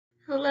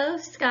Hello,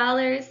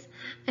 scholars.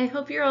 I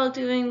hope you're all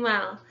doing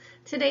well.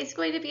 Today's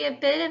going to be a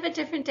bit of a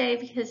different day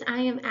because I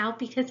am out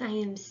because I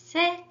am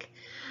sick.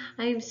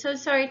 I am so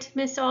sorry to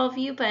miss all of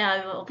you, but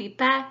I will be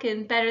back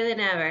and better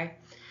than ever.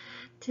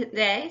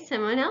 Today,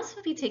 someone else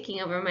will be taking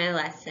over my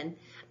lesson,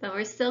 but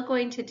we're still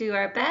going to do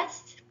our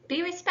best,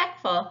 be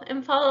respectful,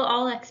 and follow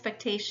all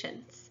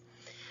expectations.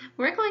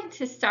 We're going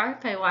to start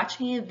by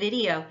watching a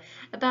video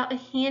about a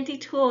handy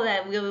tool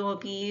that we will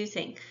be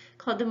using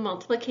called the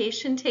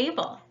multiplication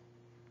table.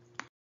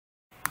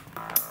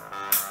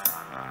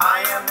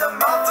 I am the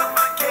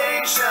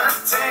multiplication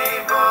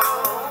table.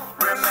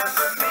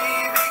 Remember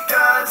me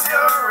because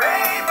you're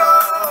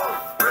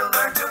able. We'll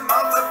learn to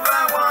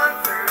multiply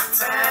 1 through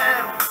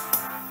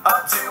 10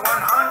 up to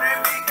 100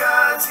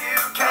 because you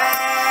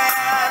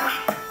can.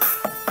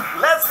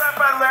 Let's start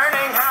by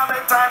learning how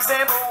the times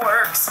table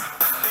works,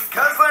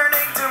 because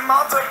learning to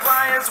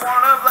multiply is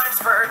one of life's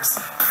perks.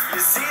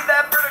 You see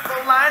that vertical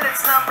line,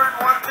 it's numbered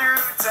 1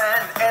 through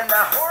 10, and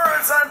the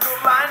horizontal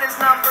line is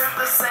numbered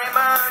the same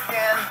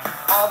again.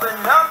 All the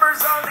numbers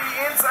on the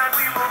inside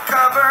we will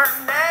cover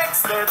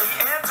next. They're the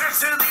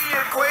answers to the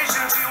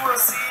equations you will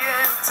see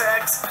in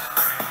text.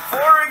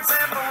 For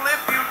example, if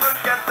you look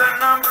at the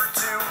number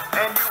 2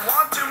 and you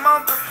want to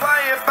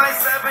multiply it by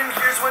 7,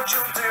 here's what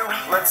you'll do.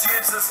 Let's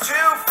use this 2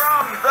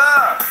 from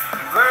the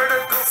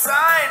vertical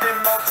side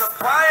and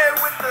multiply it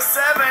with the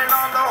 7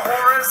 on the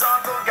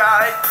horizontal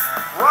guide.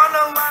 Run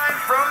a line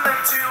from the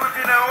 2 if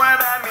you know what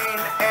I mean,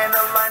 and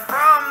a line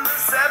from the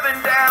 7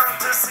 down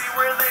to see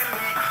where they meet.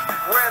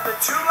 Where the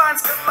 2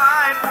 lines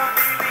collide will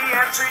be the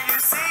answer you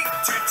seek.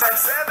 2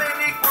 times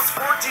 7 equals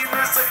 14.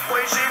 This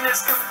equation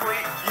is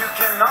complete. You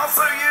can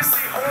also use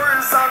the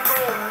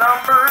horizontal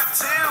number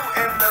 2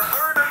 and the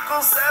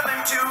vertical 7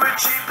 to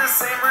achieve the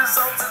same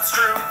results. It's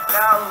true.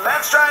 Now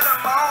let's try to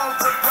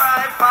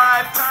multiply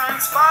 5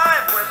 times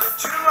 5. Where the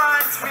 2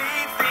 lines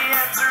meet, the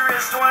answer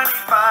is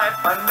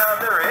 25.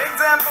 Another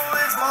example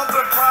is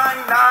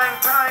multiplying 9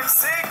 times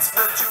 6.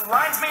 The 2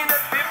 lines meet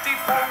at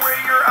 54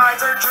 where your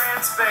eyes are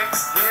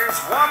transfixed. Here's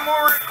one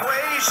more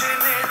equation,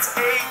 it's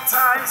 8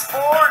 times 4.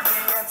 The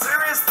answer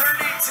is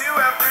 32.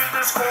 After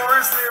this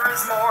chorus there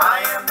is more.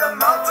 I am the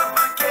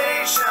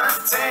multiplication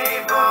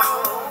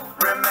table.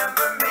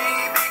 Remember me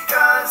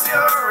because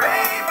you're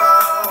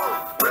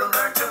able. We'll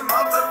learn to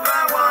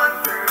multiply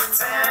 1 through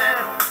 10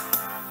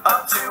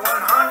 up to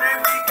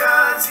 100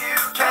 because you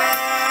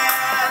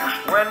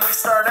can. When we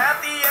start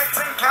at the X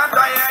and count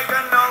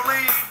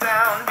diagonally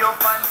down, you'll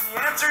find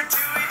the answer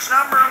to each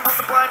number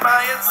multiplied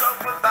by itself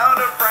without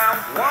a frown.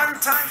 1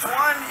 times 1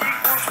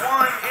 equals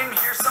 1, and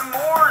here's some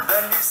more.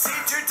 Then you see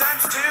 2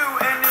 times 2,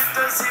 and it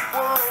does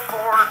equal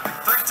 4.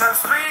 3 times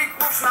 3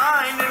 equals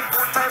 9, and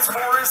 4 times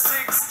 4 is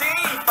 16.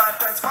 5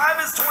 times 5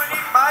 is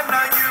 25,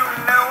 now you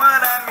know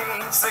what I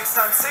mean. 6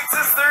 times 6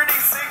 is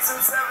 36,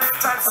 and 7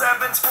 times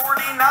 7 is 49.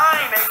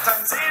 8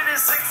 times 8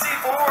 is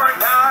 64,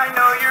 now I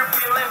know you're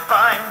feeling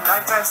fine.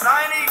 9 times 9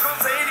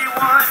 equals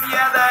 81,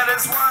 yeah, that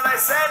is what I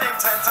said. And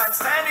 10 times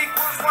 10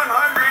 equals 100,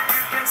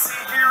 you can see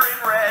here in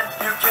red.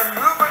 You can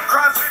move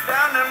across or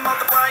down and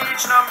multiply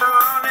each number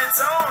on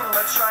its own.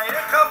 Let's try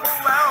a couple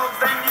out,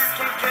 then you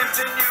can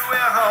continue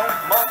at home.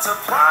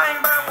 Multiplying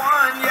by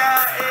 1,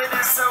 yeah, it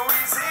is so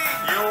easy.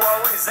 You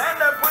always end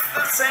up with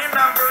the same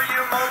number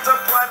you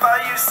multiply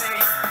by, you see.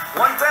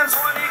 1 times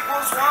 1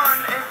 equals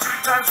 1, and 2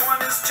 times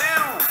 1 is 2,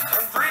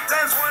 and 3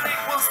 times 1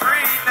 equals 3.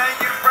 Now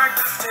you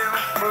practice 2.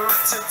 Move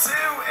to 2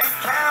 and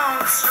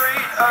count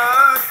straight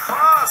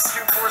across.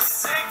 2, 4,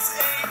 6,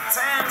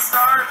 8, 10.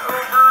 Start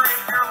over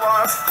if you're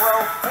lost.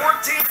 Row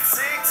 14,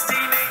 16,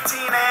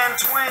 18, and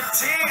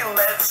 20.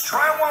 Let's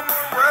try one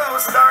more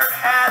row. Start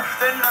at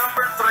the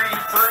number 3.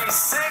 3,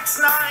 6,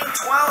 9,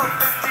 12,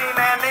 15,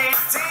 and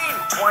 18.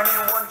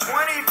 21,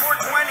 24,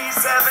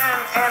 27,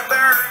 and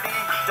 30.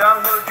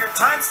 Download your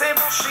times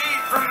table sheet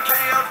from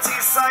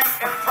KLT site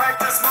and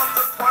practice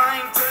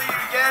multiplying till you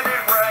get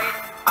it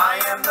right.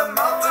 I am the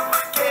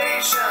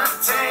multiplication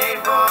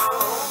table.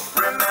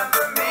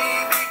 Remember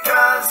me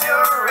because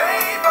you're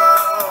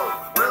able.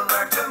 We'll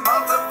learn to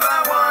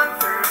multiply 1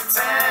 through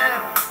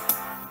 10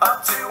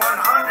 up to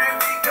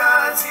 100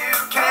 because you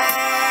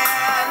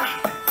can.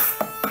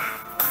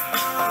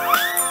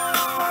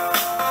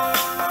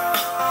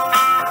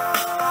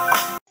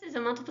 This is a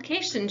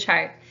multiplication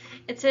chart.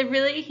 It's a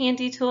really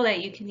handy tool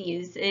that you can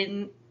use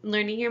in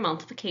learning your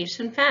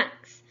multiplication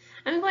facts.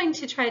 I'm going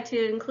to try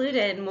to include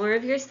it in more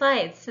of your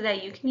slides so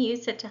that you can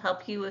use it to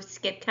help you with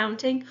skip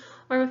counting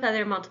or with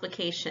other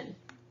multiplication.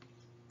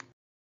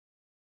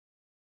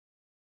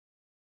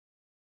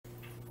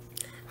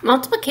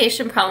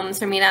 Multiplication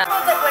problems are made up.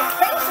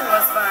 Multiplication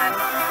was fun.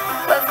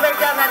 Let's break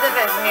down that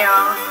division,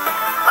 y'all.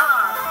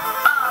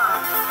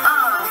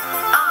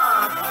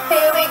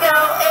 Here we go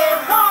in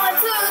 1,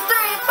 2,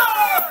 3, 4.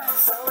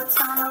 So it's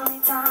finally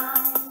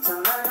time to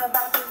learn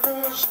about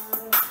division.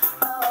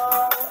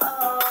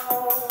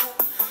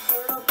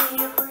 It'll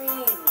be a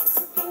breeze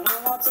if you know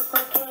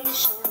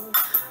multiplication.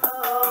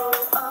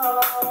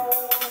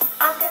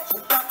 I've got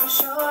your back for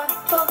sure.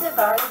 12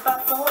 divided by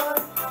 4.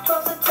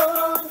 12's a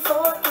total and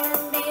 4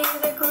 can be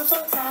the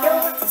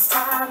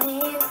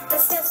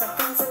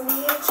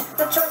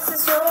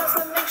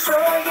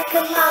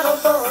can model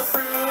both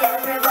ways.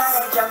 Everybody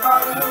jump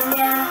all in,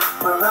 yeah,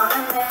 we're on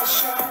a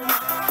mission.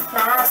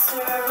 Master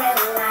in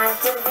that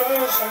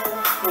division.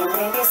 We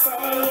may be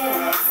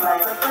saying it's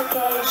like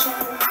multiplication,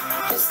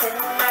 just in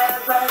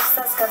reverse,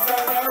 that's cause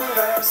they're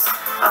inverse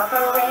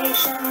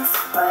operations,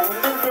 but in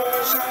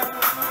division.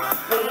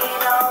 We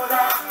know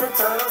that the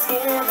total's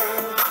given,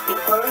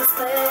 equally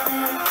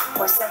splitting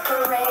or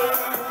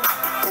separating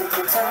to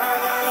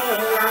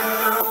determine the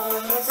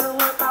unknown. Here's a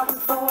word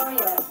problem for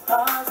you,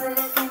 pause it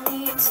if you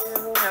need to.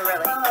 No,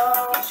 really,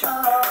 you should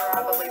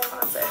probably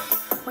pause it.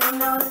 We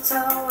know the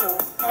total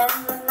and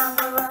the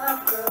number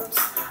of groups.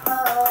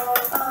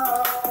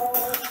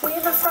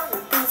 We've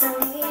assigned things in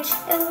each.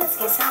 In this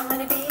case, how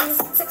many bees?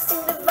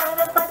 16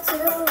 divided by 2.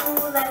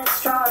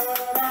 Let's draw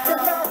it out.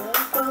 Divide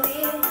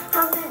equally.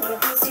 How many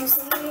bees do you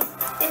see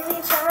in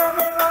each hive?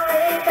 There are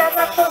 8. That's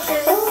our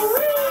quotient.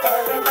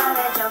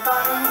 Everybody jump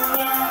on in,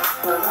 yeah.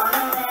 We're on a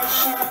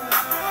mission.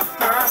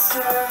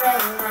 Master in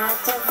that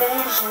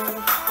division.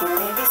 You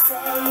may be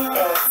saying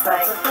it's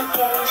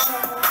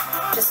multiplication,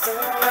 just in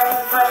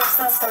reverse,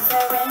 that's cause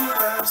they're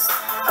inverse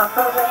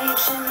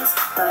operations,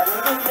 but in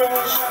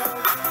division.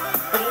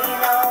 We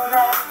know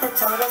that the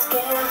total's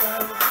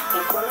given,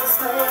 equally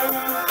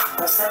splitting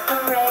or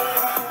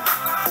separating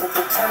to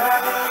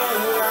determine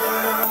the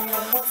unknown.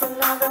 Here's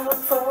another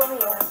one for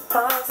you,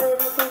 pause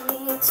it if you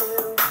need to.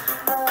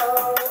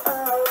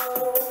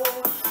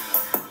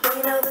 We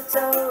know the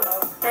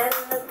total and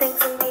the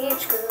things in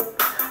each group.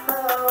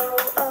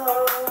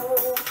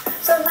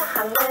 So now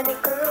how many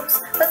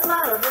groups? Let's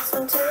model this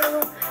one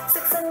too.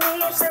 6 in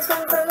each, there's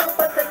one group,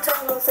 but the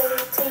total's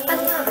 18.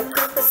 Another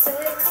group is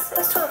 6,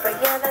 there's 12, right?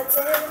 Yeah, that's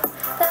it.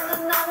 Then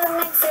another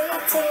makes 18,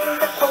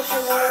 the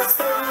quotient is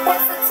 3.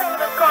 What's the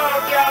total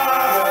called,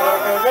 y'all?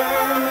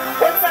 Dividend.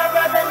 What's our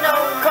other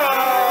known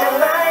called?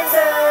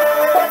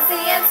 Divisor. What's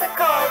the answer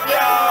called,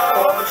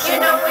 y'all? You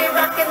know we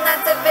rockin'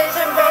 that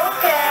division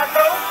vocab.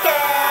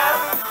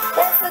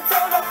 What's the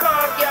total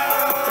called,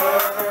 y'all?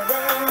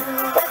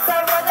 Dividend. What's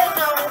our other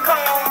known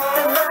called?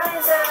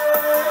 Divisor.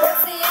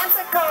 What's the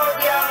answer called,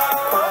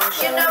 y'all?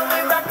 You know we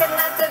rockin'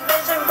 that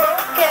division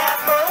vocab.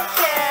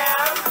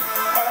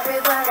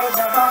 Everybody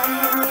jump on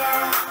in,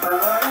 yeah, we're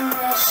on a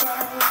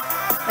mission.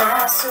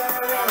 Master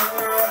in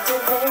that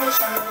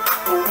division.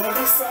 You may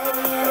be saying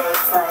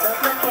it's like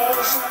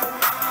multiplication,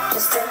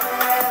 just in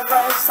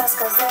reverse, that's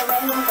cause they're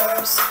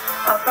inverse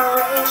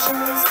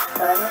operations,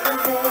 but in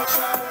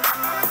division.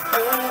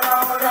 We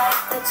know that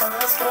the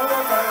total's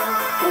given,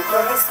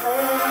 equally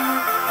splitting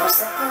or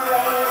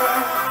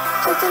separating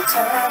to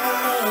determine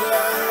the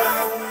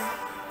unknown.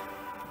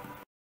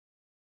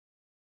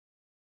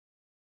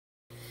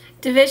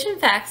 Division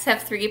facts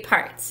have 3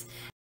 parts.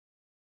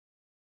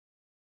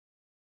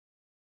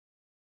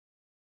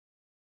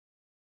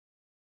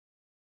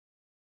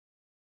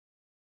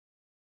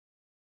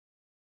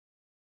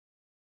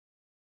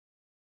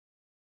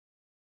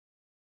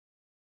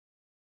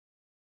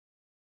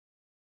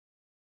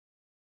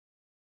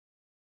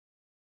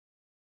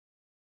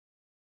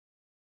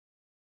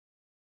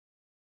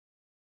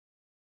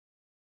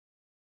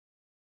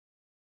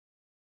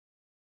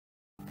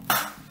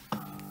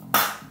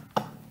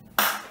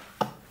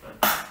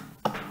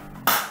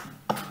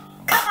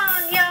 Come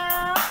on,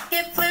 y'all,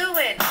 get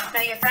fluid.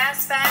 Now you're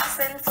fast,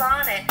 then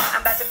flaunt it.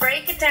 I'm about to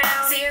break it down.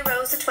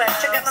 0s to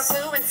 12. Check out my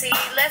fluency.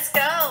 Let's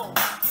go.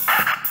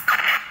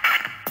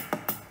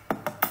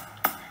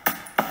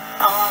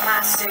 All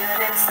my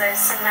students,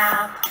 listen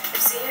up.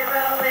 If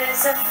 0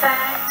 is a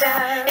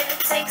factor, it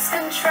takes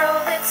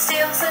control. It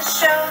steals the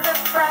show. The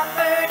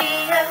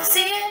property of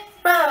 0.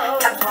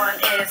 Times 1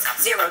 is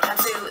 0.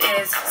 Times 2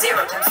 is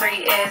 0. Times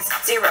 3 is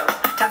 0.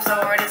 Times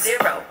 4 is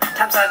 0.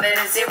 Times 5 it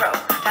is 0.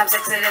 Times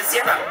 6 it is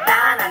 0. 9, 0.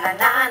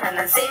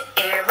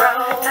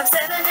 Times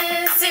 7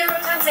 is 0.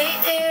 Times 8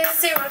 is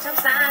 0.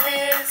 Times 9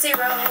 is 0.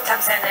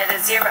 Times 10 it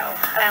is 0.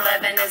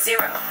 11 is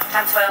 0.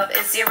 Times 12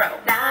 is 0.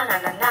 9,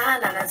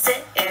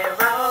 0.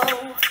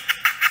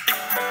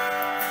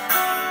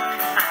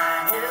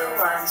 I knew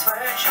ones were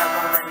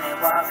trouble when they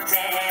walked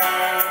in.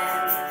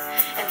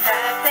 In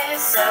fact, they're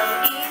so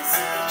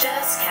easy.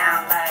 Just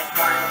count like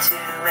 1, 2,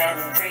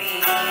 and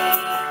 3.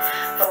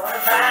 4,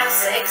 5,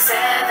 6, 7,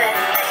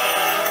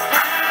 8,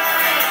 9,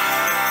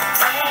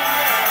 10,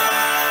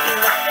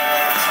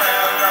 11,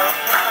 12,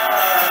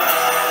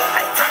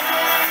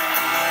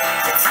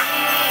 identity,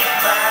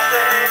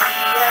 property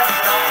of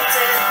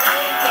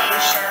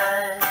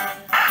multiplication.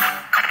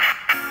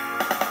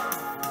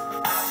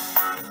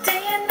 Do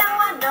you know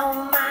I know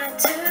my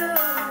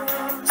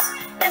twos?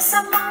 Yes, I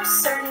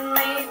most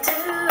certainly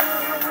do.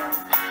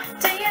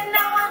 Do you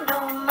know I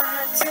know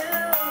my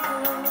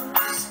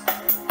twos?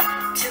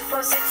 2,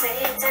 4, 6,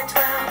 8, 10,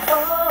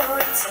 12,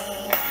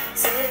 14,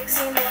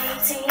 16,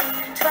 18,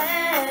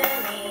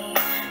 20,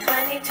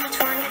 22,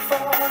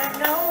 24.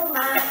 Know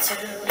my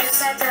twos. Use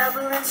that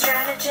doubling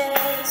strategy.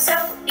 So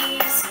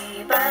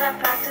easy, but I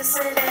practice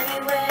it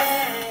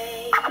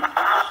anyway.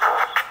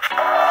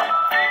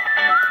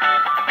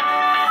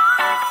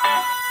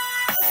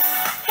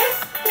 Hit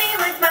me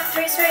with my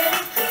 3s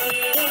really,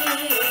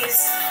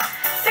 please.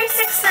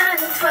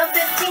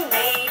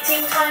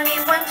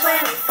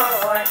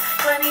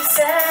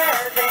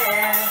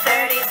 30,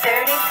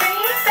 33,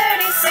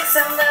 36. I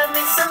love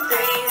me some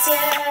threes,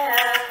 yeah.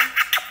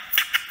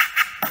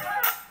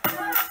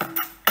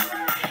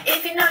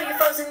 If you know you're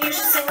frozen, you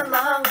should sing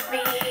along with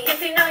me.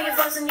 If you know you're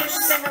frozen, you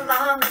should sing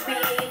along with me.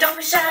 Don't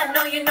be shy,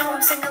 know you know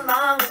I'm sing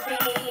along with me.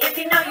 If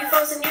you know you're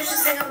frozen, you should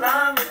sing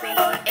along with me.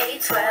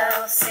 8,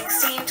 12,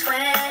 16,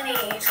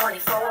 20,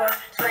 24,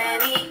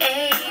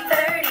 28,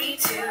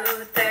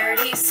 32,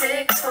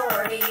 36,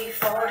 40,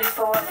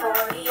 44,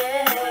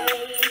 48.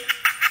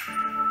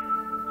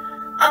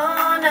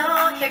 Oh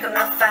no, here come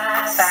the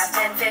 5s.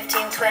 5, 10,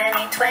 15,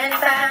 20,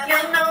 25.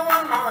 You'll know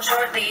them all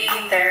shortly.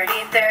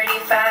 30,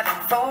 35,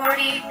 and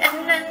 40.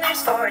 And then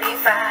there's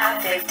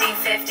 45, 50,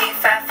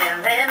 55,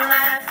 feeling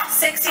alive.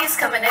 60's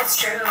coming, it's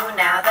true.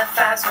 Now the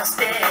 5s must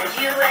bid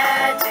you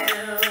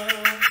adieu.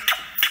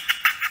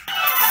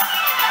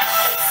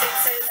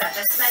 6s, I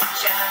just met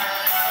ya.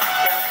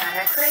 You're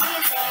kinda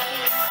crazy.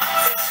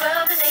 6,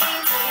 12, and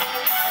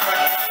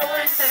 18. 44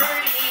 and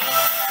 30.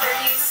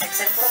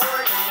 36 and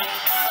 40.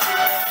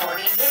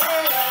 48,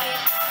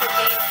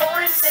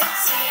 54 and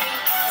 60,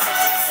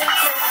 66 and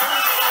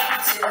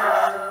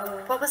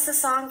 82. What was the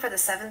song for the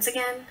 7s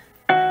again?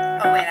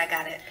 Oh wait, I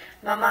got it.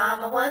 My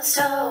mama once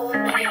told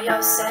me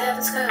your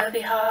 7s could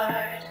be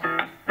hard.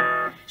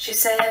 She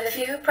said if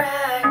you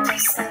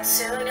practice, then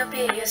soon you'll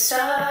be a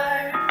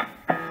star.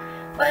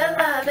 Well,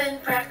 I've been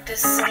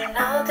practicing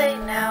all day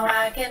now.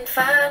 I can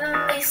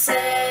finally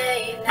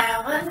say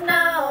now I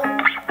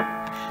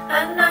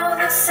know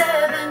the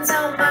 7's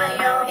on my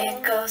own.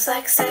 It goes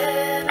like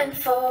 7,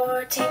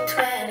 14,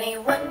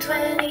 21,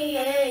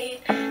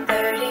 28,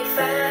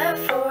 35,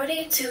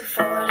 42,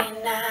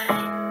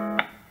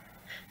 49,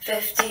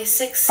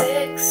 56,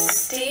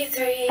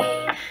 63,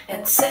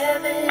 and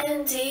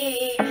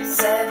 70,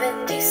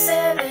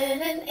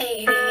 77, and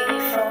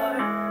 84.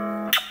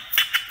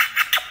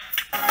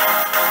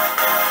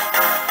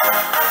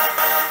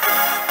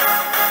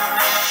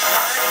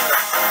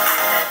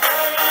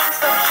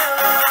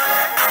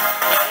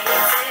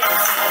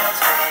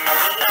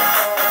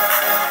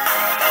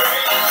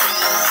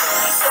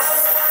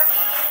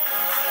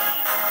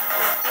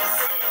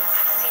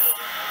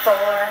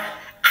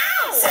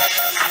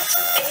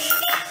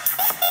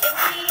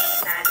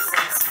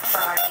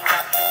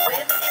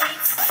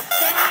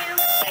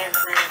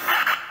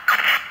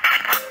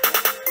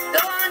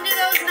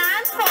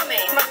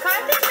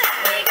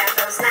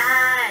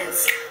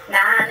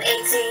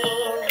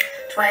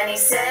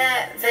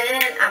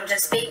 I'm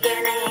just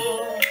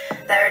beginning.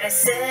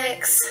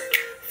 36,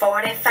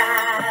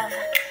 45,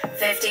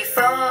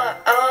 54,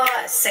 or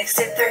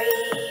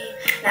 63.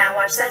 Now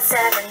watch that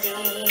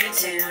 70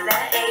 to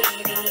that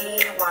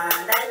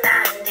 81, that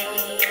 90.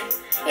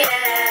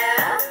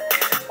 Yeah,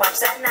 watch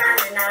that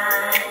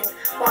 99,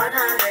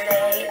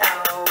 108.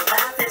 Oh,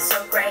 life is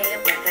so great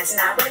with this,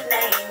 not with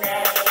nay.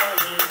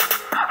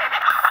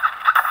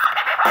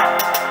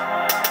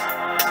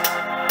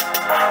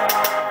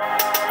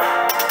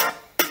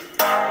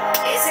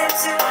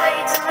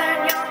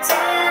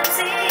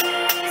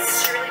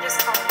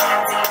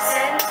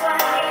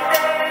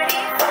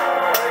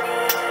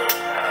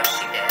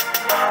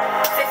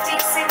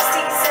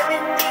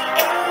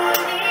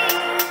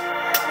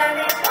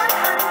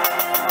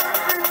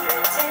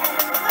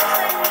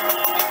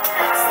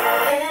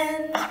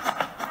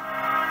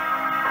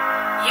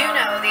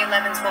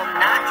 Will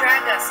not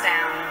drag us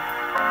down.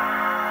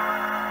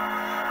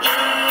 11,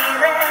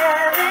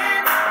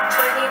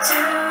 22,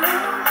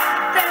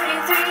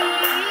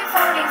 33,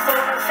 44,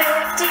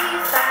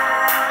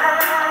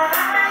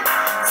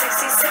 55,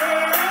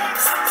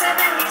 66,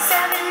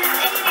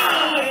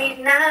 77,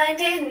 88,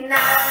 99,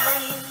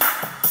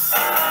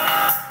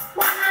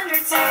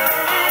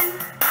 110,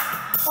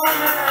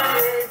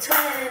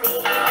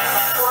 120,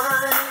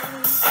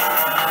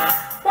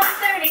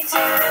 132.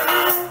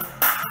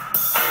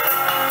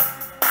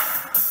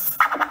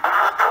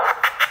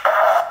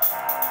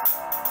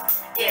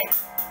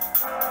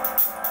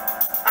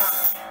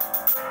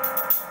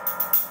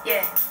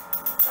 Yeah.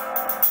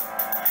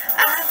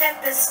 I've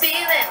got this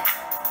feeling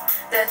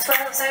the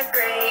 12s are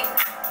great.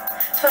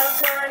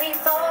 12,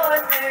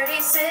 24,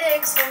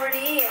 36,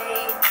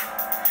 48.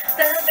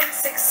 The big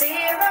 60,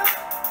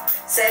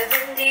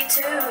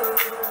 72,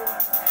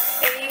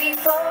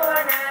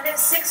 84,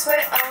 96,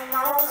 we're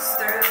almost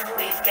through.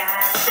 We've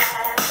got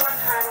that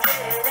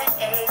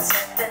 108,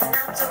 stepping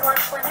up to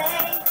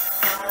 120,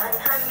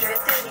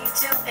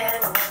 132,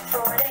 and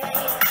 140.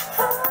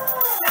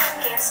 I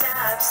can't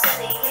stop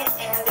studying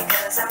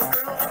because I'm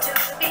grooving to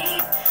the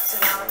beat. So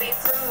now I'll be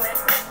fluent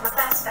with my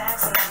fast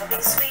facts, and that'll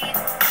be sweet.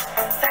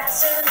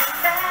 Faster than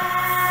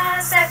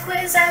fast, at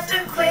quiz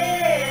after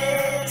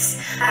quiz.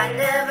 I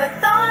never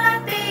thought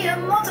I'd be a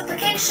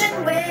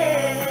multiplication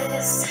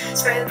whiz.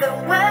 Spread the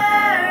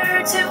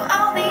word to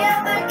all the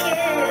other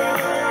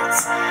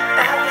kids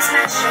about the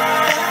smasher,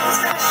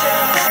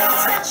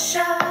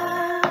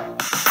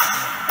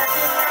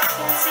 Nothing I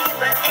can see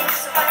but ain't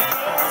so I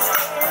dance.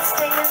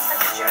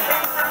 Touch your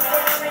brain, my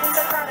parents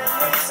are proud of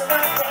me, so I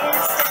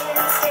dance. Come on,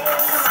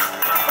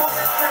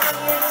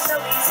 multiplying is so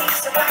easy,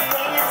 so I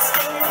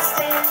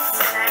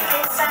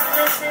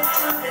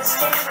listening to this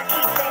jam. I